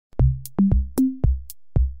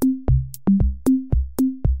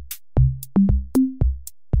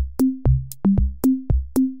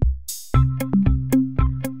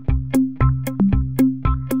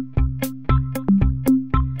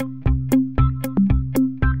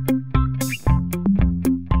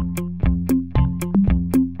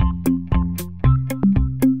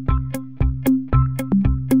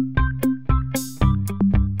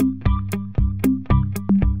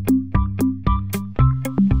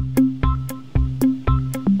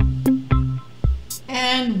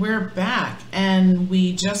we're back, and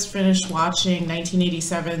we just finished watching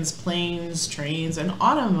 1987's Planes, Trains, and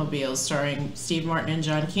Automobiles, starring Steve Martin and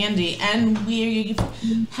John Candy, and we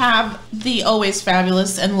have the always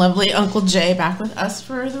fabulous and lovely Uncle Jay back with us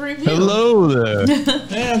for the review. Hello there.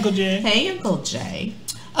 Hey, Uncle Jay. Hey, Uncle Jay.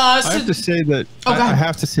 I have to say that, I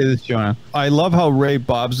have to say this, Jonah. I love how Ray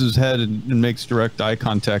bobs his head and makes direct eye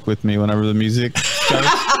contact with me whenever the music starts.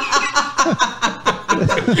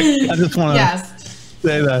 I just want to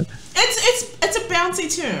say that. It's a bouncy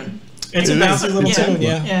tune. It's a bouncy little tune,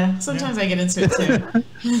 yeah. Yeah, sometimes I get into it too.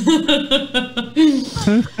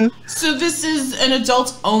 So this is an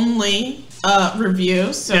adult-only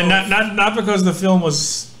review. So yeah, not because the film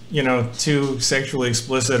was, you know, too sexually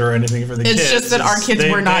explicit or anything for the kids. It's just that our kids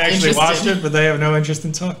were not interested. They actually watched it, but they have no interest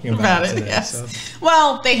in talking about it today, yes. So.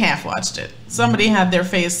 Well, they half watched it. Somebody had their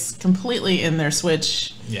face completely in their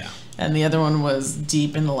Switch. Yeah. And the other one was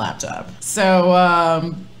deep in the laptop.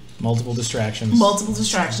 So, multiple distractions. Multiple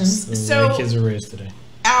distractions. The way kids are raised today.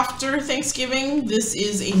 After Thanksgiving, this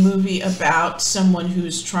is a movie about someone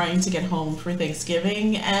who's trying to get home for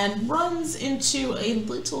Thanksgiving and runs into a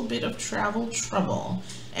little bit of travel trouble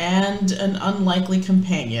and an unlikely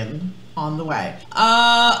companion on the way.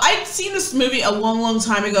 I'd seen this movie a long, long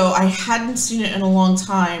time ago. I hadn't seen it in a long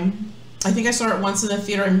time. I think I saw it once in the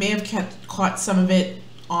theater. I may have caught some of it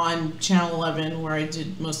on Channel 11, where I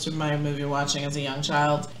did most of my movie watching as a young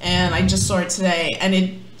child. And I just saw it today, and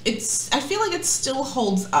it's I feel like it still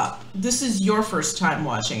holds up. This is your first time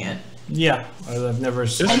watching it. Yeah, I've never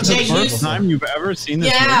seen this. This is the first time you've ever seen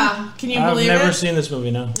this movie? Yeah, can you believe it? I've never seen this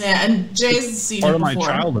movie, no. Yeah, and Jay's seen it before. Part of my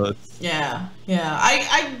childhood. Yeah.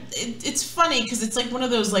 It's funny, because it's like one of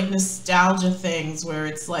those like nostalgia things where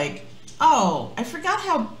it's like, oh, I forgot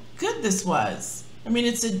how good this was. I mean,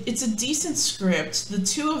 it's a decent script. The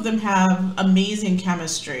two of them have amazing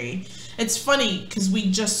chemistry. It's funny because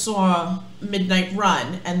we just saw Midnight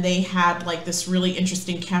Run, and they had like this really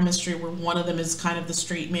interesting chemistry where one of them is kind of the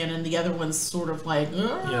straight man and the other one's sort of like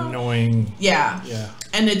annoying. Yeah.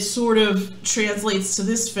 And it sort of translates to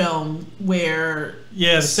this film where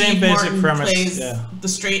the same Steve basic Martin premise. Plays the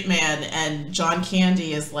straight man, and John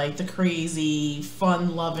Candy is like the crazy,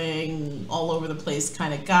 fun-loving, all over the place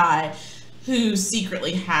kind of guy who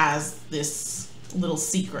secretly has this little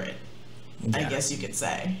secret, I guess you could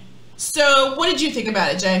say. So, what did you think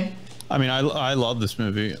about it, Jay? I mean, I love this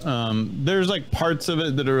movie. There's like parts of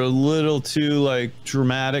it that are a little too like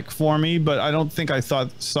dramatic for me, but I don't think I thought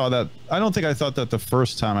that the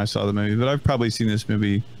first time I saw the movie, but I've probably seen this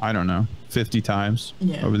movie, I don't know, 50 times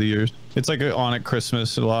over the years. It's like on at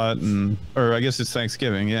Christmas a lot, or I guess it's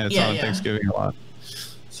Thanksgiving. Yeah, it's on Thanksgiving a lot.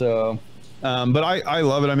 So, but I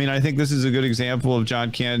love it. I mean, I think this is a good example of John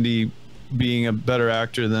Candy being a better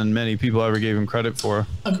actor than many people ever gave him credit for.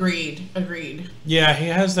 Agreed. Yeah, he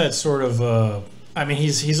has that sort of. I mean,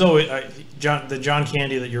 he's always the John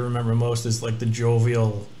Candy that you remember most is like the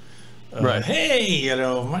jovial. Right. Hey, you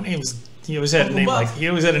know, my name's. He always had a name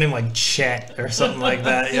like Chet or something like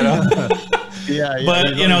that. You know. Yeah.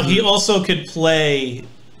 But you know, he also could play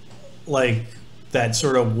like that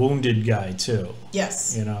sort of wounded guy too.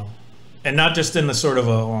 Yes. You know, and not just in the sort of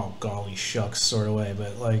a oh golly shucks sort of way,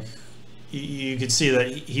 but like. You could see that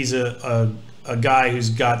he's a guy who's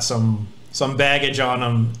got some baggage on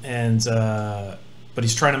him, and but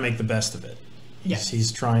he's trying to make the best of it. Yes.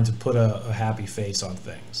 He's trying to put a happy face on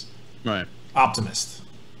things. Right. Optimist.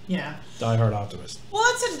 Yeah. Die-hard optimist. Well,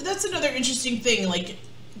 that's another interesting thing. Like,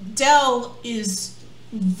 Del is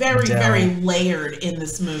very layered in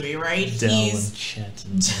this movie, right? Del and Chet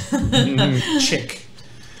and Chick.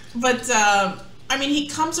 But I mean, he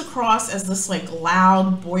comes across as this like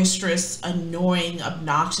loud, boisterous, annoying,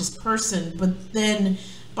 obnoxious person, but then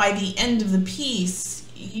by the end of the piece,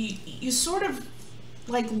 you sort of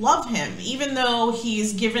like love him, even though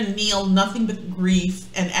he's given Neil nothing but grief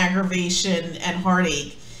and aggravation and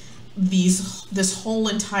heartache this whole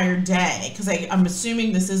entire day. Because I'm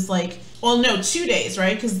assuming this is like, well, no, 2 days,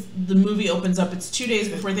 right? Because the movie opens up, it's 2 days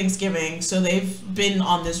before Thanksgiving, so they've been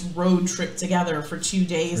on this road trip together for 2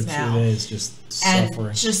 days now. 2 days, just suffering.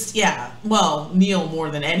 And just, well, Neil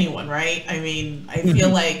more than anyone, right? I mean, I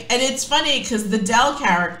feel like, and it's funny because the Del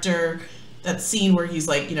character, that scene where he's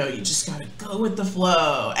like, you know, you just gotta go with the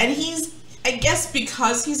flow. And he's, I guess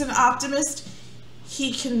because he's an optimist,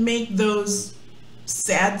 he can make those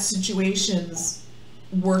sad situations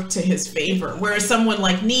work to his favor, whereas someone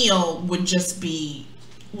like Neil would just be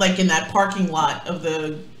like in that parking lot of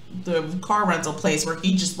the car rental place where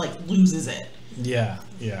he just like loses it. Yeah.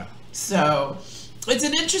 So it's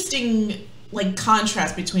an interesting like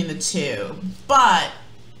contrast between the two. But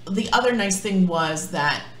the other nice thing was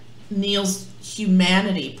that Neil's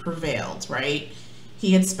humanity prevailed, right?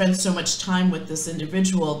 He had spent so much time with this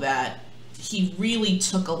individual that he really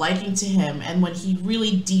took a liking to him, and when he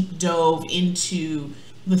really deep dove into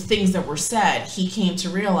the things that were said, he came to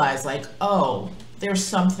realize, like, oh, there's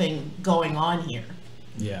something going on here.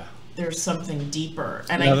 Yeah. There's something deeper.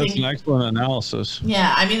 And yeah, I that's think an excellent analysis.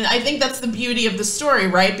 Yeah, I mean, I think that's the beauty of the story,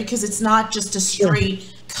 right? Because it's not just a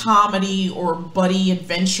straight comedy or buddy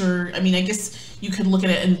adventure. I mean, I guess you could look at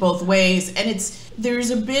it in both ways. And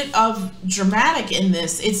there's a bit of dramatic in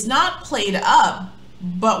this. It's not played up,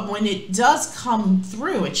 but when it does come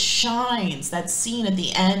through, it shines. That scene at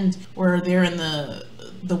the end where they're in the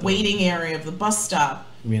waiting area of the bus stop.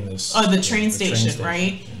 You mean this? Oh, the train station,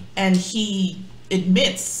 right? Yeah. And he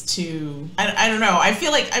admits to, I don't know, I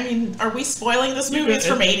feel like, I mean, are we spoiling this movie? It's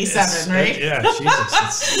from 87, right? Yeah,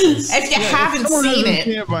 Jesus. If you haven't seen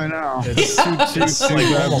it by now. It's too like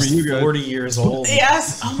bad for almost you guys. 40 years old.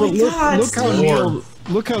 Yes. Oh my But God.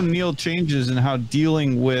 look how Neil changes and how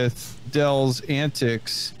dealing with Dell's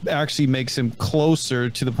antics actually makes him closer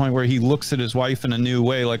to the point where he looks at his wife in a new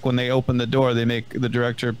way. Like when they open the door, the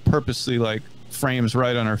director purposely like frames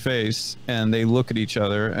right on her face and they look at each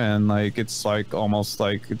other and like it's like almost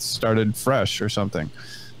like it started fresh or something.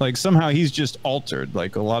 Like somehow he's just altered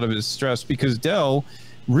like a lot of his stress, because Dell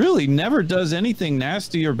really never does anything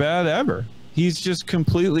nasty or bad ever. He's just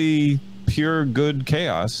completely pure good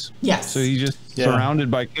chaos. Yes. So he's just surrounded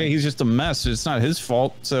by chaos. He's just a mess. It's not his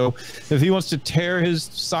fault. So if he wants to tear his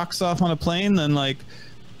socks off on a plane, then like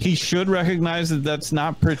he should recognize that that's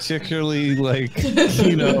not particularly like,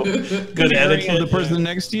 you know, good etiquette. The person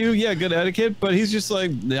next to you. Yeah, good etiquette. But he's just like,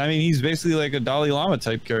 I mean, he's basically like a Dalai Lama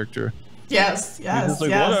type character. Yes, yes, He's just like,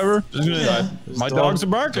 yes. whatever. Yeah. My dogs are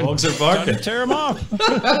barking. Dogs are barking. Time to tear them off.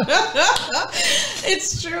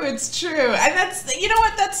 It's true, it's true. And that's, you know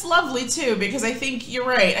what, that's lovely too, because I think you're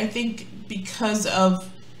right. I think because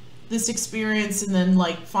of this experience and then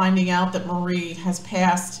like finding out that Marie has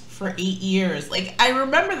passed for 8 years. Like, I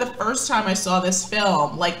remember the first time I saw this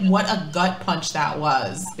film, like what a gut punch that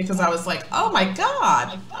was, because I was like, oh my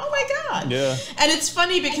God. Yeah. And it's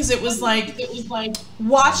funny because it was like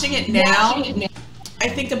watching it now, I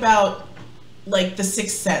think about like The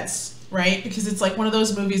Sixth Sense, right? Because it's like one of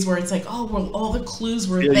those movies where it's like, oh, well, all the clues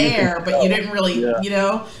were there, but you didn't really, you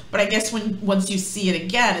know? But I guess once you see it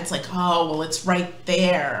again, it's like, oh, well, it's right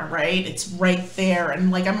there, right? It's right there.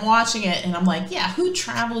 And like I'm watching it and I'm like, yeah, who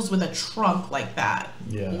travels with a trunk like that?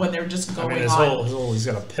 Yeah. When they're just going his on. whole, he's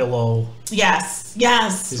got a pillow. Yes,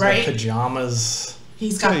 He's right? got pajamas.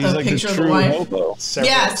 He's got he's the like picture the of the true wife. hobo.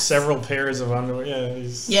 Several pairs of underwear.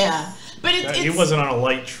 Yeah, But he wasn't on a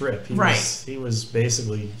light trip. He was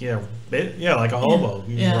basically like a hobo.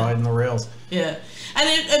 He was riding the rails. Yeah,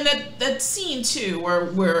 and that scene too,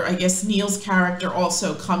 where I guess Neil's character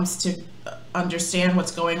also comes to understand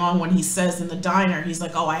what's going on when he says in the diner, he's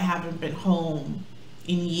like, "Oh, I haven't been home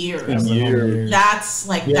in years." That's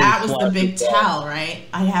like that was the big tell, right?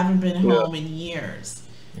 I haven't been home in years.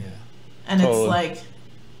 Yeah, and it's like,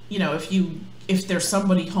 you know, if there's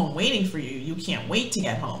somebody home waiting for you, you can't wait to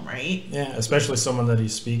get home, right? Yeah, especially someone that he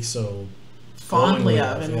speaks so fondly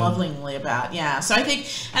of and lovingly about. Yeah. So I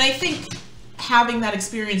think having that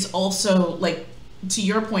experience also, like to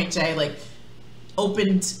your point, Jay, like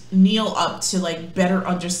opened Neil up to like better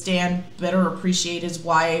understand, better appreciate his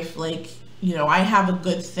wife. Like, you know, I have a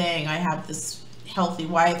good thing. I have this healthy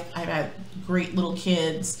wife. I've had great little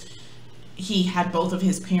kids. He had both of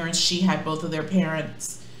his parents. She had both of their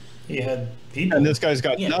parents. He had people. And this guy's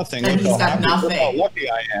got nothing. And he's got nothing. Look how lucky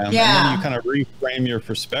I am. Yeah. And then you kind of reframe your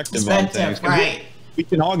perspective on things. Right. We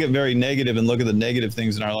can all get very negative and look at the negative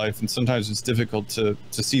things in our life, and sometimes it's difficult to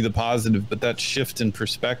see the positive, but that shift in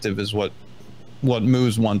perspective is what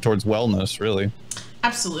moves one towards wellness, really.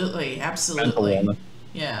 Absolutely. Mental wellness.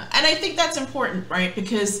 Yeah. And I think that's important, right?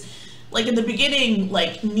 Because like in the beginning,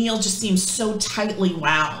 like Neil just seems so tightly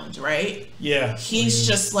wound, right? Yeah. He's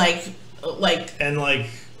just like and like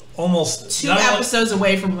almost 2 episodes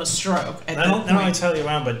away from a stroke. Not only tightly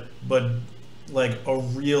wound, but like a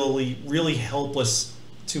really helpless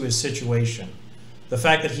to his situation. The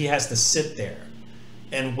fact that he has to sit there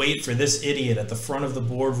and wait for this idiot at the front of the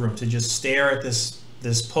boardroom to just stare at this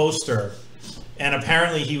poster, and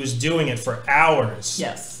apparently he was doing it for hours.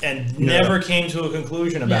 Yes. And never came to a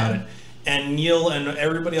conclusion about it. And Neil and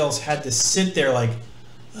everybody else had to sit there like,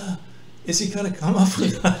 is he gonna come up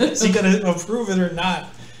with that? Is he gonna approve it or not?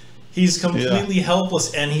 He's completely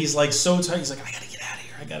helpless, and he's like so tight. He's like, I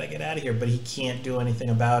gotta get out of here, but he can't do anything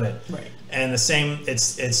about it. Right. And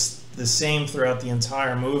it's the same throughout the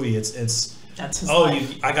entire movie. It's that's his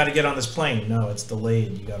life. I gotta get on this plane. No, it's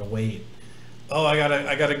delayed. You gotta wait. oh,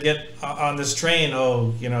 I gotta get on this train.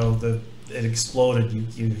 Oh, you know, it exploded.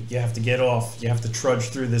 You have to get off. You have to trudge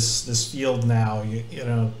through this field now. You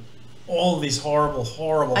know, all of these horrible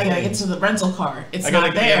I gotta things. get to the rental car. It's I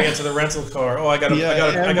not there. gotta get to the rental car. Oh, I gotta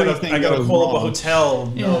everything call goes up a wrong. hotel.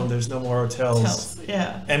 No, Yeah. there's no more hotels. Tells.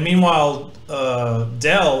 Yeah. And meanwhile,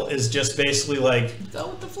 Dell is just basically like, Go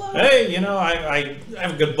with the flow. hey, you know, I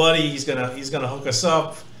have a good buddy. He's gonna hook us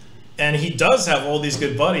up, and he does have all these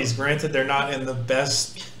good buddies. Granted, they're not in the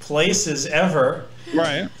best places ever,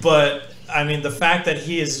 Right. but I mean, the fact that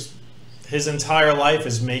his entire life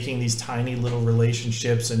is making these tiny little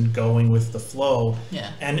relationships and going with the flow, Yeah.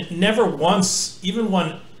 and never once, even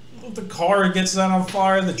when the car gets set on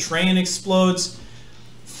fire, the train explodes.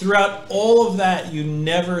 Throughout all of that, you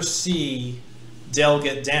never see Dell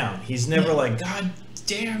get down. He's never like, God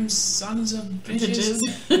damn sons of bitches.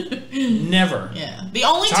 Bitches. Never. Yeah. The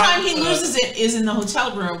only time he loses it is in the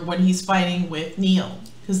hotel room when he's fighting with Neil.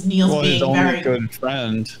 Because Neil's Well, his being only very good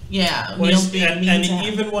friend. Yeah, Well, Neil's being mean and to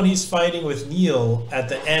him. even when he's fighting with Neil at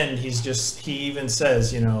the end, he even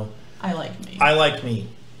says, you know, I like me. I like me.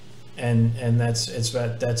 And that's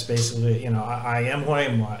basically, you know, I am who I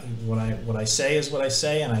am. What I say is what I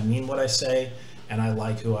say, and I mean what I say, and I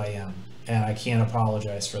like who I am, and I can't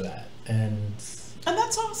apologize for that. And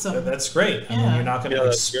that's awesome. that's great. I mean, Yeah. you're not going to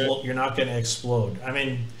that's explode. great. You're not going to explode. I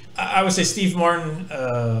mean, I would say Steve Martin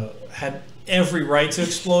had every right to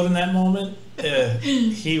explode in that moment.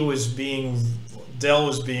 Dell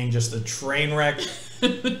was being just a train wreck.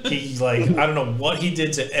 He I don't know what he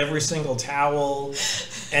did to every single towel,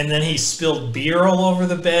 and then he spilled beer all over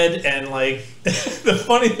the bed. And like, the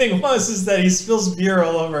funny thing is that he spills beer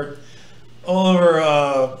all over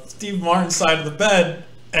Steve Martin's side of the bed,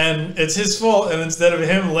 and it's his fault. And instead of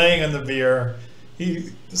him laying on the beer,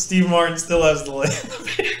 Steve Martin still has to lay on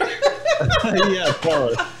the beer. Yeah,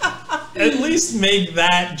 totally. At least make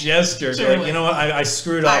that gesture. Truly. Like, you know what? I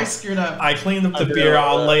screwed up. I screwed up. I cleaned up the I beer. know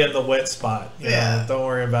I'll that. lay at the wet spot. You Yeah. know, don't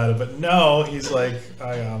worry about it. But no, he's like,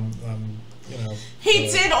 you know.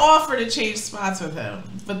 He did offer to change spots with him,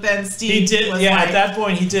 but then Steve He did. was Yeah, like, at that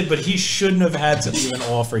point he did. But he shouldn't have had to even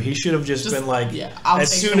offer. He should have just been like, yeah, I'll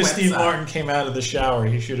as take soon the as wet Steve side. Martin came out of the shower,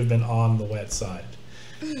 he should have been on the wet side.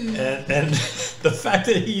 And the fact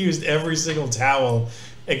that he used every single towel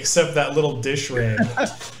except that little dish rag.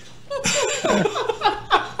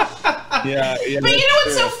 Yeah. But you know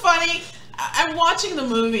what's so funny? I'm watching the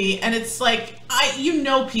movie, and it's like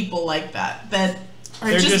people like that are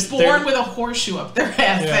They're just just- born they're- with a horseshoe up their ass.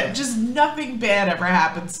 Yeah. That just nothing bad ever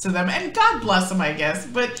happens to them, and God bless them, I guess.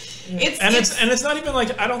 But It's not even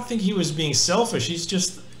like, I don't think he was being selfish. He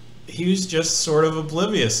was just sort of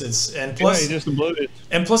oblivious. He just oblivious.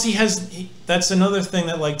 And plus that's another thing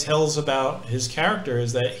that like tells about his character,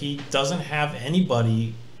 is that he doesn't have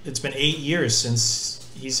anybody. It's been 8 years since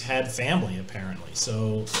he's had family, apparently.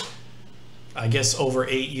 So I guess over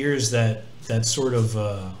 8 years that sort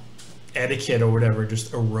of etiquette or whatever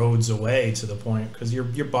just erodes away to the point, because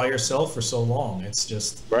you're by yourself for so long. It's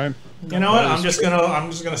just, Right. you know what? That I'm is just true.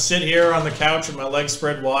 gonna sit here on the couch with my legs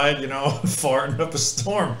spread wide, you know, farting up a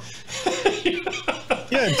storm.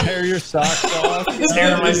 Yeah, tear your socks off.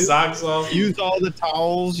 Tearing my socks off. Use all the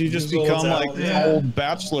towels. You just Use all the become like towels, the yeah. old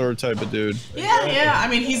bachelor type of dude. yeah. I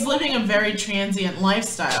mean, he's living a very transient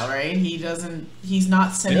lifestyle, right? He's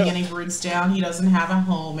not setting Yeah. any roots down. He doesn't have a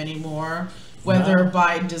home anymore, whether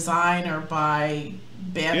by design or by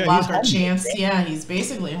bad Yeah, luck he's or homeless, chance. right? Yeah, he's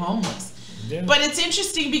basically homeless. Yeah. But it's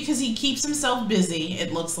interesting because he keeps himself busy,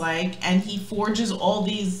 it looks like, and he forges all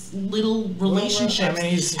these little relationships. Everyone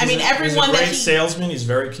he's a great that salesman. He's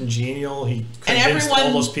very congenial. He convinced all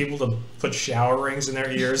everyone- those people to put shower rings in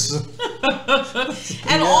their ears.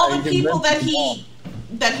 and all you the can people rent them all.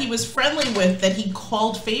 that he was friendly with, that he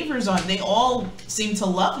called favors on, they all seem to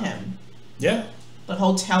love him. Yeah. The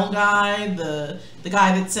hotel guy, the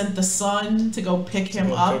guy that sent the son to go pick him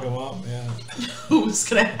Go up, pick him up. Yeah. who was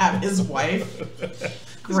gonna have his wife He's gonna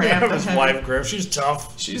grab have his him. wife grab. She's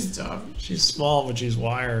tough. She's tough. She's small, but she's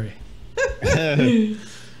wiry.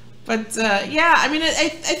 But yeah, I mean, I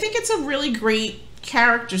think it's a really great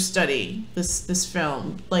character study. This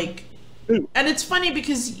film, like, and it's funny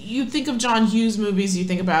because you think of John Hughes movies, you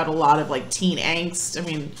think about a lot of like teen angst. I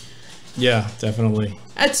mean, Yeah, definitely.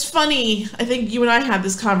 it's funny. I think you and I had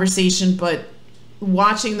this conversation, but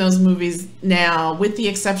watching those movies now, with the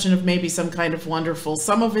exception of maybe Some Kind of Wonderful,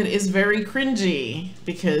 some of it is very cringy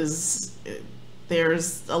because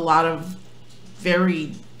there's a lot of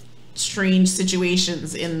very strange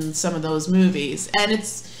situations in some of those movies. And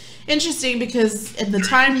it's interesting because at the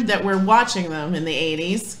time that we're watching them in the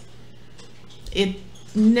 80s,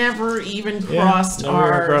 never even crossed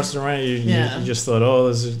our. Crossed our mind. You just thought,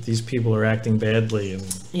 oh, these people are acting badly,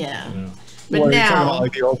 and yeah. You know. But what, now, are you talking about,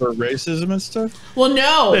 like the over racism and stuff? Well,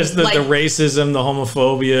 no, there's the racism, the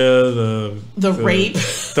homophobia, the rape,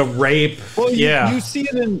 the rape. Well, you see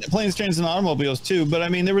it in Planes, Trains, and Automobiles too. But I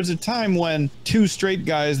mean, there was a time when two straight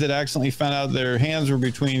guys that accidentally found out their hands were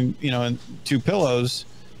between, two pillows,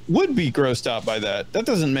 would be grossed out by that. That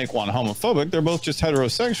doesn't make one homophobic. They're both just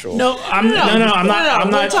heterosexual. No, I'm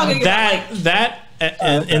not talking that.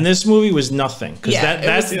 And this movie was nothing, because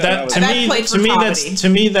to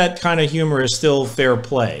me that kind of humor is still fair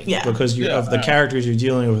play, because of the characters you're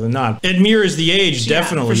dealing with or not. It mirrors the age,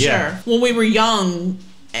 definitely. For sure. When we were young,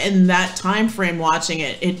 in that time frame watching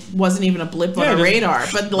it, it wasn't even a blip on our radar.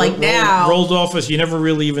 But like now, rolled off us. You never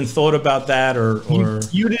really even thought about that, or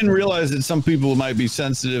you didn't realize that some people might be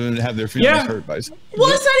sensitive and have their feelings hurt by something. Well,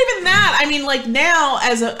 it's not even that. I mean, like now,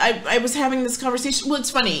 I was having this conversation. Well,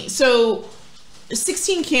 it's funny. So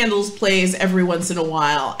 16 Candles plays every once in a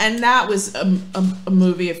while, and that was a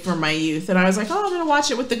movie from my youth, and I was like, oh, I'm gonna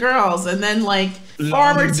watch it with the girls, and then like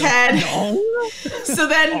Farmer Ted. So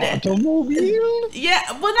then yeah,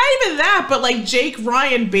 well, not even that, but like Jake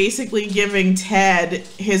Ryan basically giving Ted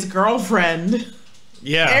his girlfriend.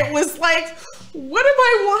 Yeah, it was like, what am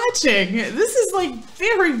I watching? This is like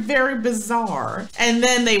very, very bizarre. And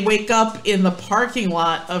then they wake up in the parking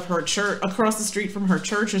lot of her church, across the street from her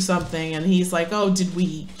church or something. And he's like, oh, did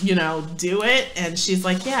we, do it? And she's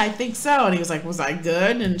like, yeah, I think so. And he was like, was I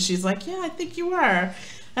good? And she's like, yeah, I think you were.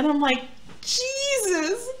 And I'm like,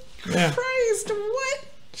 Jesus Christ, what?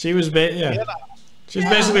 She was, she was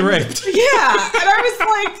basically raped. Yeah. And I was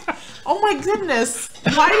like, oh my goodness,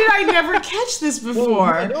 why did I never catch this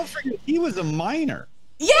before? Well, don't forget, he was a minor.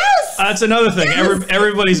 Yes! That's another thing. Yes.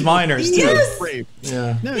 Everybody's minors, too. Yes. Raped.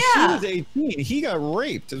 Yeah. No, she was 18. He got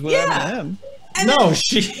raped, is what happened to him. And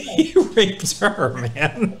he raped her,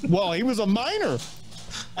 man. Well, he was a minor.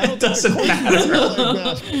 It doesn't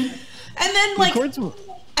matter. And then, like,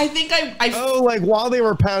 I think like while they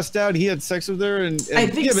were passed out, he had sex with her, and I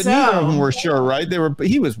think but neither of them were sure, right?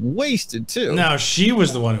 He was wasted too. No, she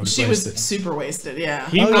was the one who was wasted. She was super wasted. Yeah.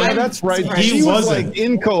 That's right. He was like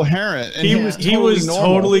incoherent, and he was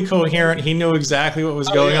totally coherent. He knew exactly what was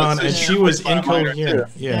going on, and she was incoherent.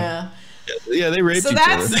 Yeah, they raped each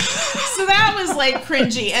other. So that was like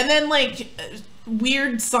cringy, and then like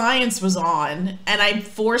Weird Science was on, and I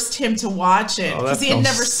forced him to watch it because he had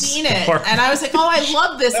never seen it, and I was like, "Oh, I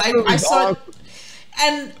love this." I saw it,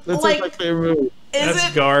 and that's like, my favorite movie.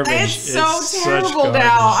 That's garbage. It's so terrible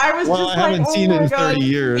now. I was just I haven't seen it in 30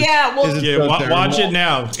 years. Yeah, well, watch it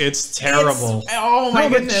now. It's terrible. Oh my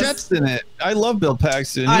goodness. But Chet's in it. I love Bill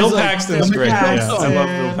Paxton. Bill Paxton's great. Yeah, I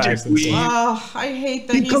love Bill Paxton. Oh, I hate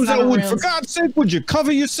that. He comes out with, for God's sake, would you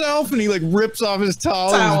cover yourself? And he like rips off his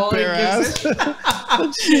towel and his bare ass.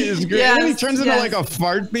 That shit is great. And then he turns into like a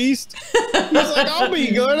fart beast. He's like, I'll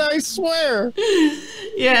be good, I swear.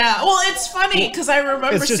 Yeah, well, it's funny because I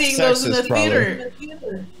remember seeing those in the theater.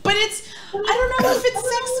 But I don't know if it's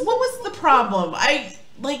sex. What was the problem?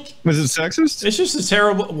 Was it sexist? It's just a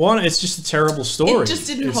terrible one. It's just a terrible story. It just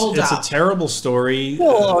didn't hold up. It's a terrible story.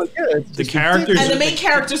 Well, the characters and the main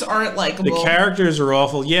characters aren't likable. The characters are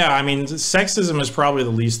awful. Yeah, I mean, sexism is probably the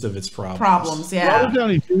least of its problems. Yeah. Robert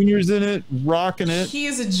Downey Jr.'s in it, rocking it.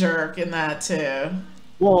 He's a jerk in that too.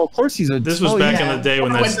 Well, of course he's a. This was back in the day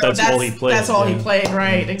when that's all he played. That's all he played,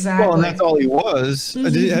 right? Exactly. Well, and that's all he was.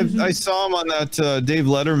 I saw him on that Dave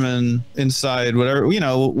Letterman Inside, whatever,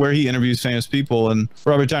 where he interviews famous people, and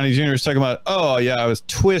Robert Downey Jr. was talking about, oh yeah, I was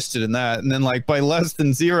twisted in that, and then like by Less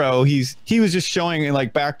Than Zero, he was just showing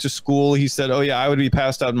like back to school. He said, oh yeah, I would be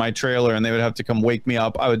passed out in my trailer, and they would have to come wake me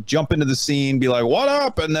up. I would jump into the scene, be like, what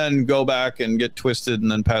up, and then go back and get twisted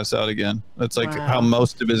and then pass out again. That's like how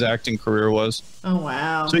most of his acting career was. Oh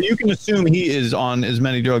wow. So you can assume he is on as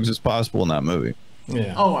many drugs as possible in that movie.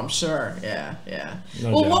 Yeah. Oh, I'm sure. Yeah.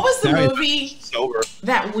 No well, doubt. what was the movie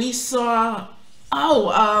that we saw?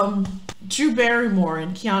 Oh, Drew Barrymore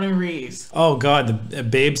and Keanu Reeves. Oh God, the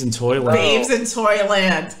Babes in Toyland. Babes in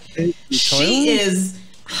Toyland. She is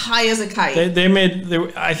high as a kite. They made.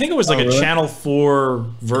 I think it was like a Channel 4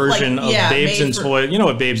 version of Babes in Toyland. You know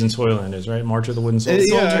what Babes in Toyland is, right? March of the Wooden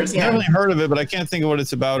Soldiers. I've definitely heard of it, but I can't think of what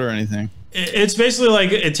it's about or anything. It's basically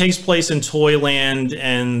like it takes place in Toyland,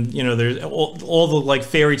 and there's all the like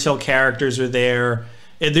fairy tale characters are there.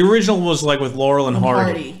 The original was like with Laurel and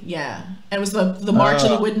Hardy. Yeah. And it was the March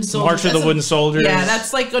of the Wooden Soldiers. March of the Wooden Soldiers. Yeah,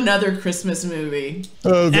 that's like another Christmas movie.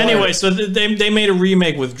 Anyway, so they made a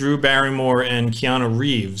remake with Drew Barrymore and Keanu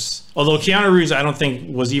Reeves. Although Keanu Reeves, I don't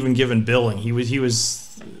think was even given billing. He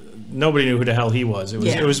was nobody knew who the hell he was.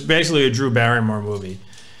 Yeah. It was basically a Drew Barrymore movie.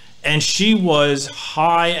 And she was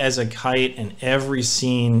high as a kite in every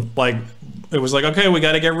scene. Like, it was like, okay, we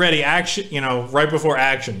got to get ready. Action, you know, right before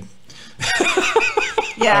action.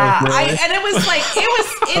 Yeah, and it was like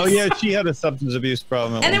it's, oh yeah, she had a substance abuse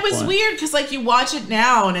problem. And it was weird because like you watch it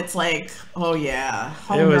now and it's like, oh yeah,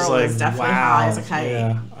 Homegirl like, is definitely wow, high as a kite.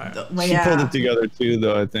 yeah. Well, She yeah. pulled it together too,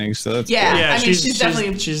 though. I think so. That's Yeah. good. Yeah, I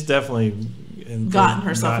mean, she's definitely gotten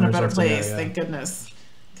herself in a better place. Yeah. Thank goodness,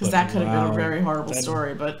 because But, that could have been wow, a very horrible that-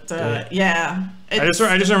 story. But yeah. yeah, I just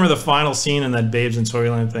remember the final scene in that Babes in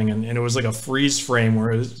Toyland thing, and it was like a freeze frame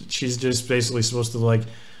where she's just basically supposed to like,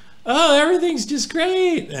 oh, everything's just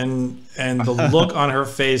great, and the look on her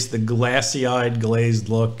face, the glassy-eyed, glazed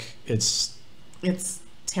look, it's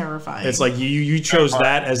terrifying. it's like you chose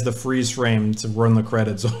that as the freeze frame to run the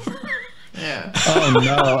credits over. Yeah. Oh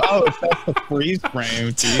no! Oh, that's the freeze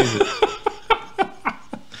frame. Jesus.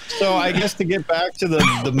 So I guess to get back to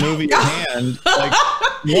the movie at hand, like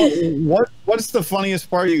what's the funniest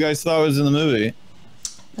part you guys thought was in the movie?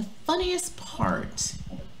 The funniest part.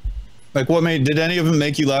 Like did any of them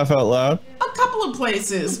make you laugh out loud? A couple of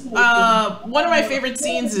places. One of my favorite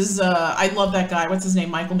scenes is I love that guy. What's his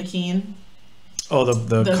name? Michael McKean. Oh, the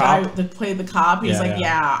The cop. guy that played the cop. He's Yeah, like,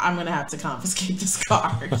 yeah. yeah, I'm gonna have to confiscate this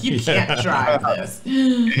car. You can't drive this.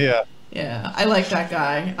 Yeah. Yeah, I like that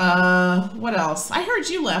guy. What else? I heard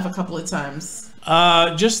you laugh a couple of times.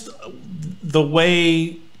 Just the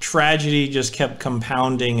way tragedy just kept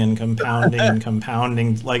compounding and compounding and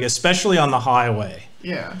compounding, like especially on the highway.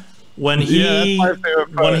 Yeah. When that's my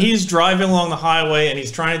favorite part. when he's driving along the highway and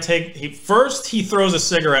he's trying to take he throws a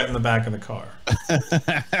cigarette in the back of the car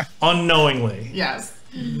unknowingly. Yes.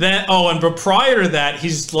 Then but prior to that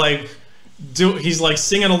he's like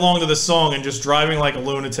singing along to the song and just driving like a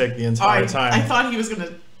lunatic the entire time. I thought he was gonna.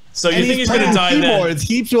 So you And think he's gonna playing die then? keyboards. He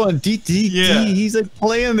keeps going D D Yeah. D. He's like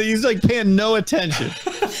he's like paying no attention.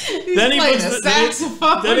 He's Then he playing puts a the- then he-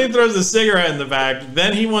 saxophone. Then he throws the cigarette in the back.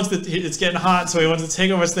 Then he wants to. It's getting hot, so he wants to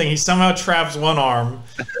take off his thing. He somehow traps one arm.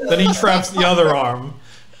 Then he traps the other arm.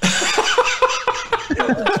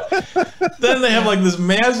 Then they have like this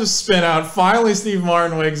massive spin out. Finally, Steve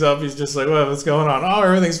Martin wakes up. He's just like, "What? What's going on? Oh,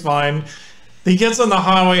 everything's fine." He gets on the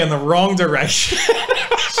highway in the wrong direction.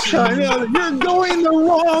 I know, you're going the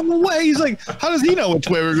wrong way. He's like, how does he know which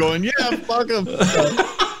way we're going? Yeah, fuck him.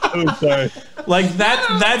 Oh, sorry. Like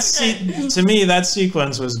to me, that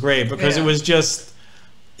sequence was great because Yeah.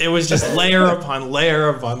 it was just layer upon layer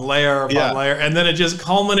upon layer upon Yeah. layer, and then it just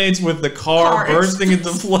culminates with the car Car bursting into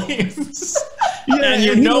flames. Yeah, And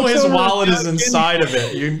you he know looks his over at wallet is John inside of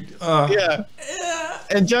it. Yeah.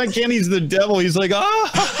 And John Candy's the devil. He's like,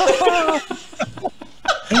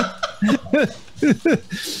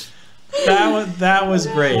 That was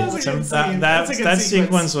great. That's a good scene. That That's a good sequence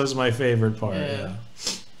sequence. was my favorite part. Yeah.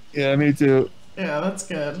 Yeah, me too. Yeah, that's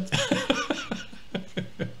good.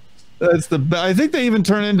 That's I think they even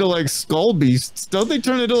turn into like skull beasts. Don't they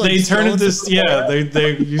turn into like They turn into skeletons?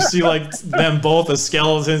 they you see like them both as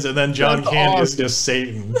skeletons, and then John That's Candy is awesome. just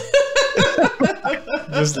Satan,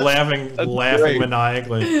 just laughing great.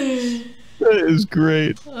 maniacally. That is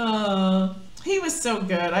great. He was so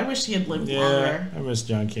good. I wish he had lived Yeah, longer. I miss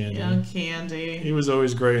John Candy. Young Candy. He was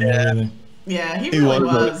always great in everything. Yeah, he He really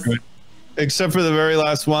was. was. Really good. Except for the very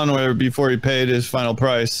last one where before he paid his final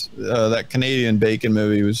price, that Canadian Bacon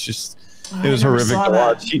movie was just, it was I never horrific saw to that.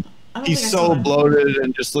 watch. I don't He's think I saw so that. bloated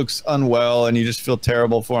and just looks unwell, and you just feel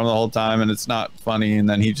terrible for him the whole time, and it's not funny. And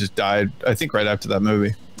then he just died, I think, right after that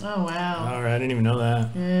movie. Oh wow. All right, I didn't even know that.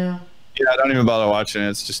 Yeah. Yeah, I don't even bother watching it.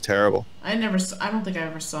 It's just terrible. I don't think I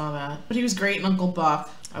ever saw that. But he was great in Uncle Buck.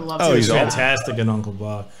 I loved Oh, him. He was he's in that. fantastic in Uncle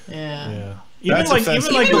Buck. Yeah. Yeah, even That's like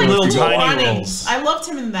offensive. the Even little if you go tiny running, roles. I loved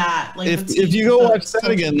him in that. Like If you go watch that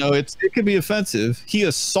again, though, it could be offensive. He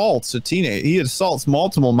assaults a teenager. He assaults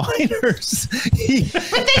multiple minors.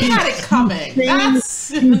 But they had it coming.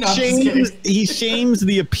 That's no, I'm just kidding. He shames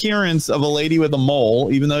the appearance of a lady with a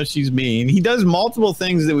mole, even though she's mean. He does multiple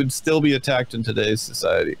things that would still be attacked in today's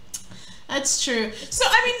society. That's true. So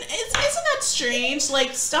I mean, isn't that strange?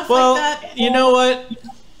 Like stuff Well, like that. you know what?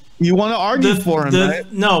 You want to argue for him, right?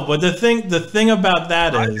 No, but the thing about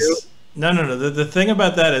that I is no. The thing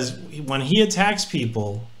about that is when he attacks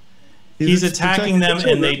people, he's attacking them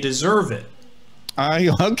and they deserve it.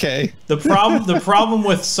 Okay. The problem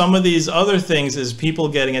with some of these other things is people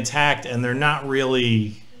getting attacked and they're not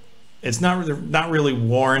really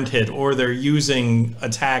warranted, or they're using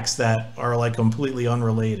attacks that are like completely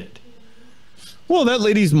unrelated. Well, that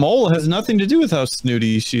lady's mole has nothing to do with how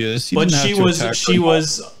snooty she is. But didn't have to attack her.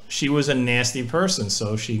 she was a nasty person,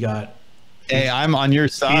 so she got. Hey, I'm on your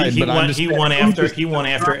side, He but I'm just he won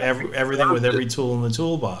after everything with every tool in the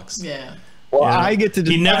toolbox. Yeah. Well, You know? I get to.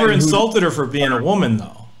 He decide never who- insulted her for being a woman,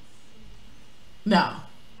 though. No.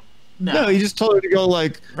 No, he just told her to go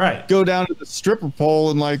Right. go down to the stripper pole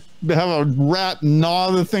and have a rat gnaw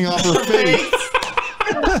the thing off her face.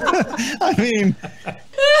 I mean,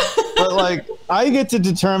 but I get to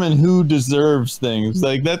determine who deserves things.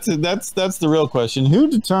 That's the real question. Who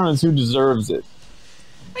determines who deserves it?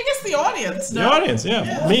 I guess the audience. The No? audience,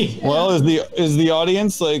 yeah, me. Well, is the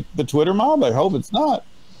audience like the Twitter mob? I hope it's not.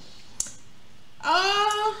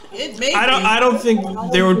 It may I don't think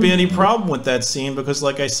there would be any problem with that scene because,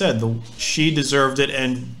 like I said, she deserved it,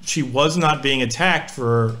 and she was not being attacked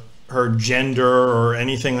for her gender or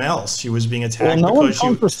anything else. She was being attacked Well, no one because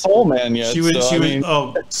come for Soul Man yet. she was. so, She I was. mean,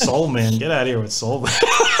 Oh, Soul Man, get out of here with Soul Man.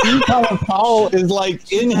 Steve Powell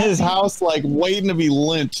is in his house, waiting to be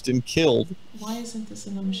lynched and killed. Why isn't this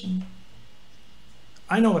in the machine?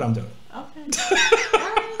 I know what I'm doing. Okay. All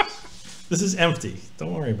right. This is empty.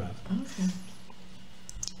 Don't worry about it. Okay.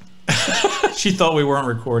 She thought we weren't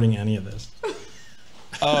recording any of this.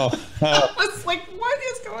 Oh, I was like, what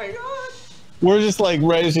is going on? we're just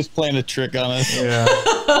Ray's just playing a trick on us. Yeah.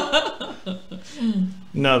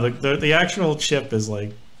 No, the actual chip is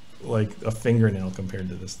like a fingernail compared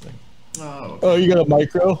to this thing. Oh. Oh, you got a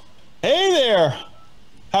micro? Hey there!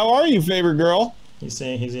 How are you, favorite girl? He's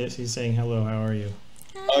saying hello. How are you?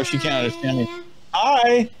 Oh, she can't understand me.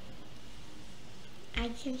 Hi! I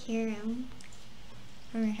can hear him.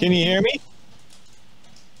 Can you hear me?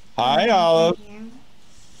 Hi, Olive.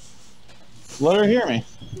 Let her hear me.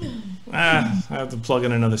 I have to plug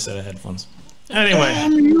in another set of headphones. Anyway,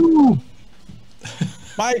 Damn you!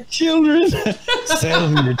 My children! Sell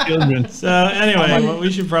me your children. so anyway, well,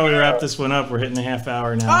 we should probably wrap this one up. We're hitting the half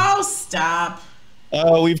hour now. Oh, stop.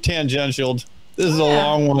 Oh, we've tangentialed. This is a Yeah.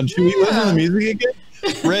 long one. Should we listen to the music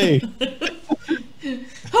again? Ray.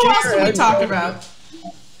 Who else do we talk about?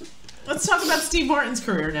 Let's talk about Steve Martin's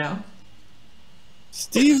career now.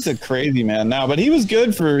 Steve's a crazy man now, but he was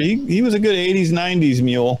good he was a good 80s, 90s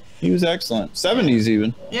mule. He was excellent. 70s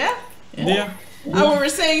even. Yeah? Yeah. Oh, we were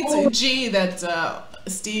saying to G that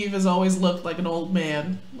Steve has always looked like an old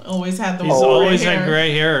man. Always had the He's always had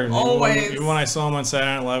gray hair. And Always. Even when I saw him on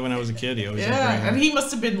Saturday Night Live when I was a kid, he always had gray Yeah, hair. and he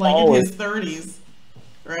must have been Always. in his 30s,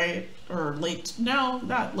 right? Or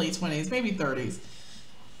not late 20s, maybe 30s.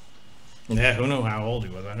 Yeah, who knew how old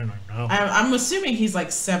he was? I don't know. I'm assuming he's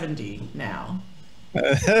 70 now.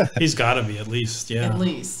 He's got to be at least, yeah. At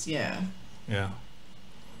least, yeah. Yeah.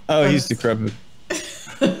 Oh, he's decrepit.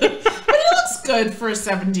 But he looks good for a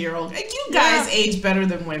 70-year-old. And you guys age better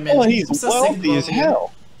than women. Well, he's I'm so sick of wealthy as both of you.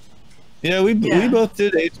 hell. Yeah, we Yeah. both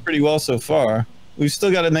did age pretty well so far. We've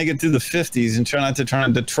still got to make it through the 50s and try not to turn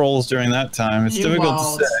into trolls during that time. It's You difficult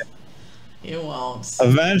won't. to say. You won't.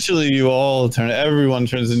 Eventually, everyone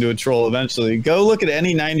turns into a troll eventually. Go look at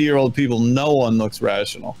any 90-year-old people. No one looks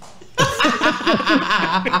rational.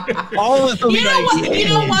 All of them You know what? like, You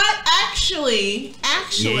know what? Actually,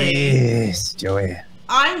 yes, Joey.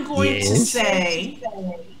 I'm going to Yes. say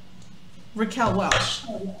Raquel Welch.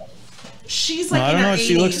 She's I in don't her know 80s, what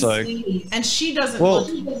she looks like. and she doesn't Well-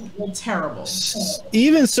 look terrible.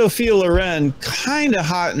 Even Sophia Loren, kind of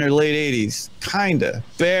hot in her late 80s, kind of,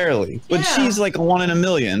 barely, but Yeah. she's like a 1 in a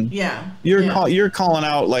million. Yeah, You're yeah, you're calling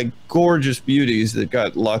out gorgeous beauties that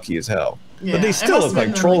got lucky as hell, yeah. but they It still must look have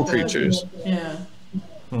been like troll the- creatures. Yeah,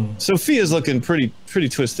 Sophia's looking pretty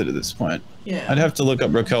twisted at this point. yeah. I'd have to look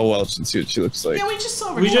up Raquel Welch and see what she looks like. Yeah, we just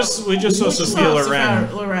saw. We just saw Sophia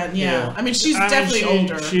Loren. Loren, yeah. Yeah. I mean, she's I mean, definitely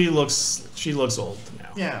older. She looks old now.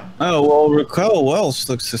 Yeah. Oh well, Raquel Welch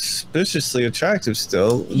looks suspiciously attractive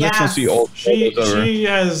still. That must be Yes. old. She's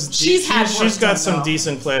work got done, some though.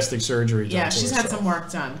 decent plastic surgery done. Yeah, to she's had herself. some work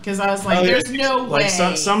done because I was like, Oh, yeah. "There's no way."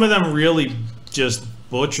 Like some of them really just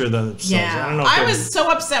butcher themselves. Yeah, I don't know. If I they're- was so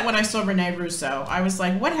upset when I saw Renee Russo. I was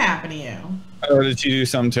like, "What happened to you?" Oh, did she do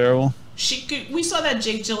something terrible? We saw that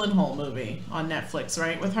Jake Gyllenhaal movie on Netflix,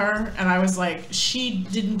 right, with her, and I was like, she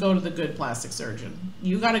didn't go to the good plastic surgeon.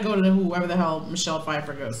 You got to go to whoever the hell Michelle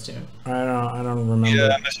Pfeiffer goes to. I don't remember.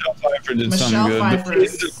 Yeah, Michelle Pfeiffer did Michelle something good. Pfeiffer But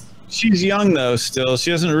is- she's young though. Still,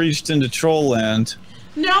 she hasn't reached into troll land.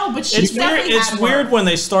 No, but she's It's weird. definitely It's had weird work. when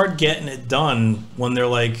they start getting it done when they're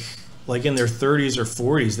like in their 30s or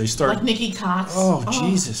 40s. They start. like Nikki Cox. Oh,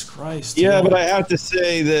 Jesus Christ! Yeah, but I have to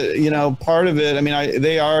say that part of it. I mean,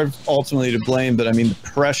 they are ultimately to blame, but I mean the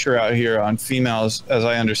pressure out here on females, as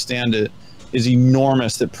I understand it, is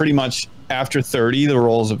enormous. That pretty much after 30, the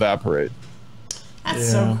roles evaporate. That's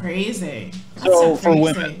Yeah. so crazy. That's So so for crazy.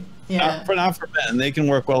 women, yeah, not for men, they can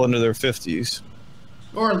work well into their 50s.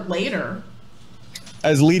 or later.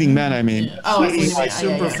 As leading men, I mean. Yeah. Oh, as leading men.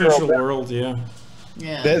 Superficial world, yeah.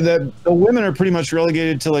 Yeah. The women are pretty much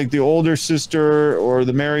relegated to like the older sister or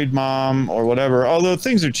the married mom or whatever. Although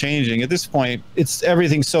things are changing at this point,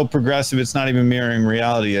 everything's so progressive. It's not even mirroring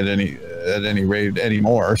reality at any rate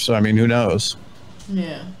anymore. So I mean, who knows?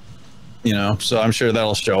 Yeah. You know, so I'm sure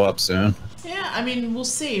that'll show up soon. Yeah, I mean, we'll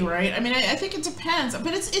see, right? I mean, I think it depends,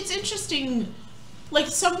 but it's interesting. Like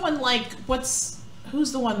someone like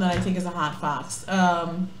who's the one that I think is a hot fox?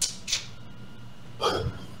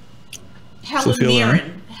 Helen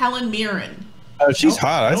Mirren. Helen Mirren. Oh, she's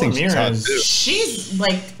hot. I think she's hot Mirren too. She's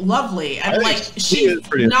like lovely. I mean, like she is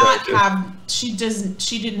pretty attractive. She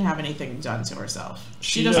didn't have anything done to herself.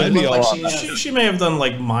 She I'd doesn't be look like all she on has. She may have done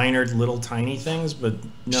like minor little tiny things, but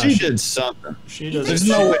no, She did something. She does. There's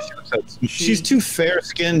no way she's too fair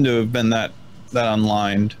skinned to have been that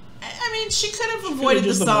unlined. I mean, she could have She avoided the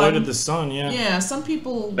just sun. avoided the sun, yeah. Yeah, some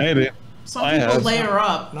people. Maybe. Some I people have. layer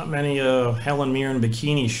up. Not many Helen Mirren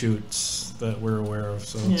bikini shoots that we're aware of.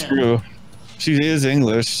 So Yeah. True. She is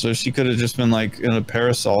English, so she could have just been like in a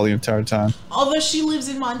parasol the entire time. Although she lives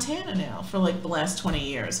in Montana now for like the last 20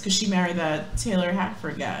 years because she married that Taylor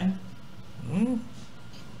Hackford guy.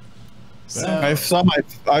 So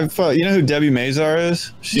you know who Debbie Mazar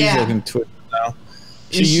is? She's Yeah. looking twisted now.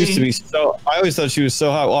 She Is used she? to be so. I always thought she was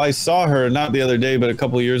so hot. Well, I saw her not the other day, but a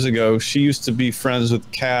couple of years ago. She used to be friends with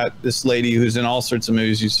Kat, this lady who's in all sorts of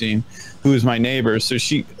movies you've seen, who is my neighbor. So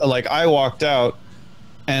I walked out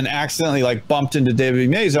and accidentally like bumped into Debbie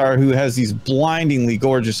Mazar, who has these blindingly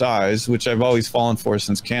gorgeous eyes, which I've always fallen for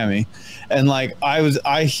since Cammie. And like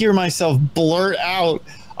I hear myself blurt out,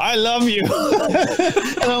 "I love you,"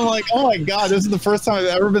 and I'm like, "Oh my god, this is the first time I've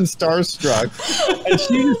ever been starstruck." And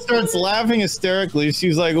she just starts laughing hysterically.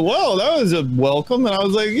 She's like, "Whoa, that was a welcome," and I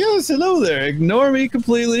was like, "Yes, hello there. Ignore me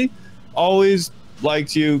completely. Always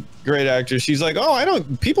liked you. Great actor." She's like, "Oh,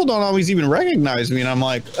 people don't always even recognize me," and I'm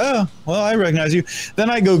like, "Oh, well, I recognize you."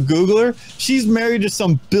 Then I go Google her. She's married to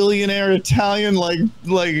some billionaire Italian, like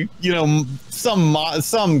you know,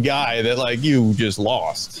 some guy that like you just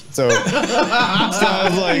lost. So, so I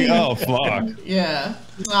was like, "Oh fuck, yeah.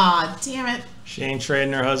 Ah, damn it. she ain't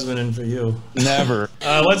trading her husband in for you. never."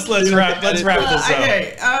 Let's wrap this up.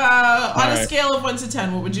 Okay. On a right. scale of 1 to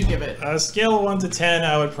 10, what would you give it? Scale of 1 to 10,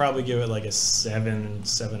 I would probably give it like a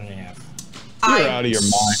 7.5. You're out of your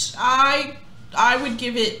mind. I would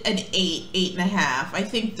give it an 8.5. I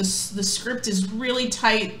think the script is really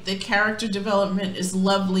tight. The character development is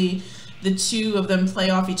lovely. The two of them play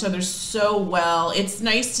off each other so well. It's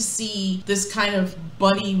nice to see this kind of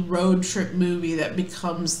buddy road trip movie that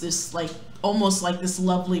becomes this like almost like this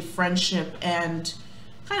lovely friendship and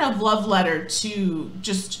kind of love letter to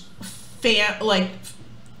just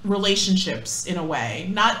relationships in a way,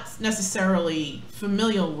 not necessarily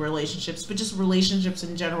familial relationships, but just relationships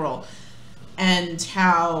in general, and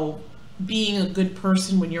how being a good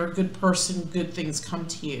person, when you're a good person, good things come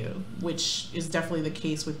to you, which is definitely the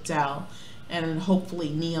case with Del, and hopefully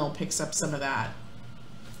Neil picks up some of that.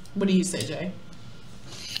 What do you say, Jay?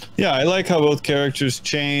 Yeah, I like how both characters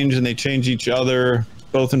change and they change each other,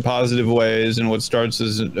 both in positive ways. And what starts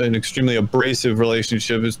as an extremely abrasive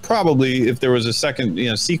relationship is probably, if there was a second,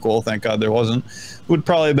 sequel, thank God there wasn't, would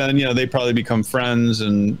probably have been, they probably become friends,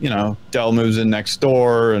 and Del moves in next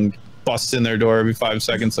door and busts in their door every 5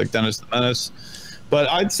 seconds like Dennis the Menace. But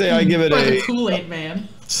I'd say I give it the Kool-Aid Man.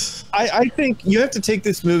 I think you have to take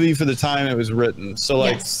this movie for the time it was written. So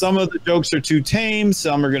like Yes. some of the jokes are too tame,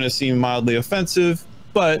 some are going to seem mildly offensive,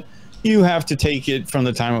 but you have to take it from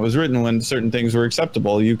the time it was written when certain things were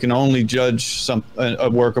acceptable. You can only judge a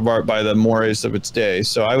work of art by the mores of its day.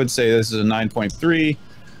 So I would say this is a 9.3,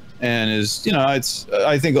 and is it's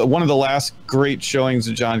I think one of the last great showings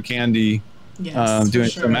of John Candy. Yes, Doing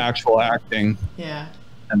for sure. some actual acting Yeah.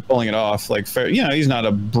 and pulling it off. Like, he's not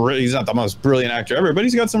the most brilliant actor ever, but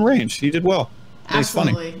he's got some range. He did well. And he's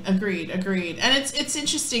funny. Absolutely. Agreed. And it's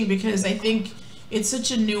interesting because I think it's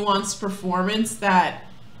such a nuanced performance that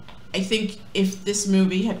I think if this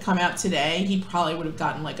movie had come out today, he probably would have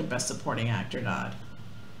gotten like a Best Supporting Actor nod.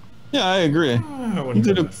 Yeah, I agree. I wouldn't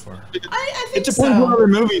go that far. I think It depends so. what other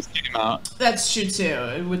movies came out. That's true too.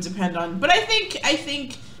 It would depend on, but I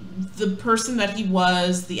think the person that he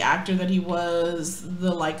was, the actor that he was,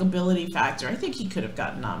 the likability factor, I think he could have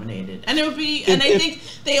gotten nominated. And it would be, and I think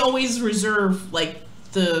they always reserve like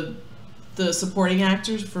the supporting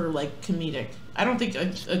actors for like comedic. I don't think a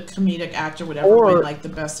comedic actor would ever win like the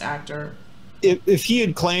best actor. If he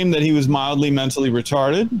had claimed that he was mildly mentally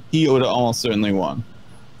retarded, he would have almost certainly won.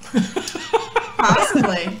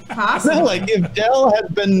 Possibly. Like if Del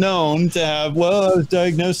had been known to have, I was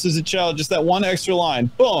diagnosed as a child, just that one extra line,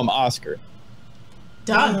 boom, Oscar.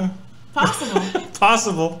 Done. Possible.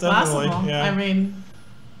 Possible, definitely. Possible. Yeah. I mean,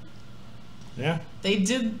 yeah. they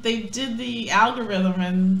did the algorithm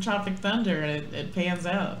in Tropic Thunder, and it pans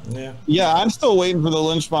out. Yeah. Yeah, I'm still waiting for the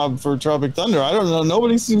lynch mob for Tropic Thunder. I don't know.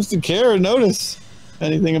 Nobody seems to care or notice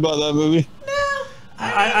anything about that movie. No.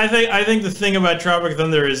 I think the thing about Tropic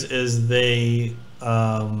Thunder is they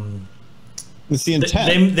It's the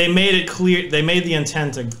intent. they made it clear. They made the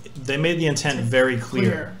intent very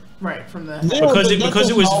clear. Right from the Yeah, Because but that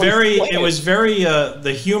it was doesn't very always play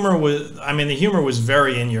the humor was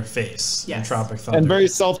very in your face in Yes. Tropic Thunder. and very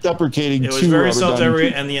self-deprecating. It was too, very Robert Downey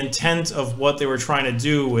self-deprecating, Jr. and the intent of what they were trying to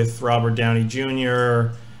do with Robert Downey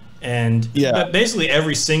Jr. and Yeah. basically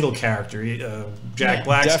every single character, Jack Yeah.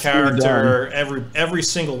 Black's Definitely character, every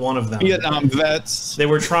single one of them. Vietnam vets. They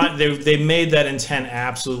were trying. They made that intent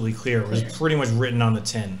absolutely clear. It was pretty much written on the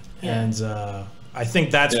tin, Yeah. and I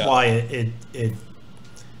think that's Yeah. why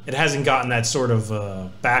it hasn't gotten that sort of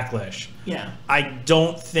backlash. yeah. I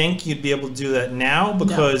don't think you'd be able to do that now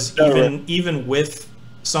because No. even with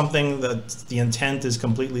something that the intent is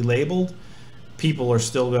completely labeled, people are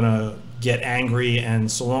still gonna get angry,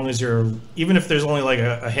 and so long as even if there's only like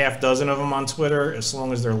a half dozen of them on Twitter, as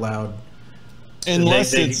long as they're loud,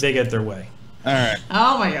 Unless they it's get their way. all right.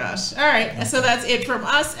 Oh my gosh. All right. So that's it from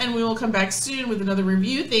us, and we will come back soon with another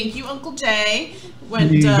review. Thank you, Uncle Jay.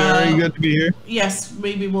 Very good to be here. Yes,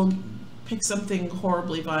 maybe we'll pick something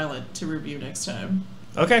horribly violent to review next time.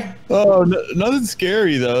 Okay. Oh, nothing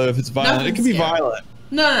scary though. If it's violent, Nothing it can be scary. violent.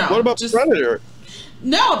 No. What about just, Predator?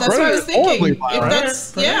 No, that's what I was Predator's horribly thinking. If violent.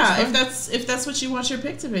 that's Predator's if that's what you want your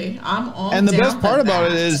pick to be, I'm all. And the down best part with about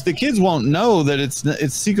that. it is the kids won't know that it's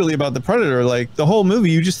secretly about the Predator. Like the whole movie,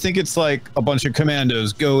 you just think it's like a bunch of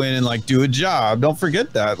commandos go in and like do a job. Don't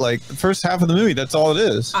forget that. Like the first half of the movie, that's all it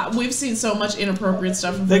is. We've seen so much inappropriate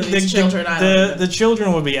stuff in front of these children. The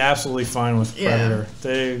children would be absolutely fine with Predator.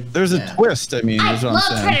 There's a Yeah. twist. I mean, I is what love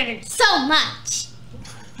I'm saying. Predator so much.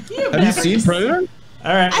 Have you seen Predator?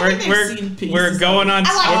 All right, I think they've seen pieces we're going on.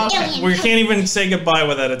 I like we're- Alien. we can't even say goodbye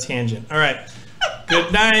without a tangent. All right.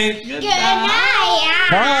 Good night. Good night.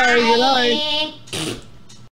 Bye, good night.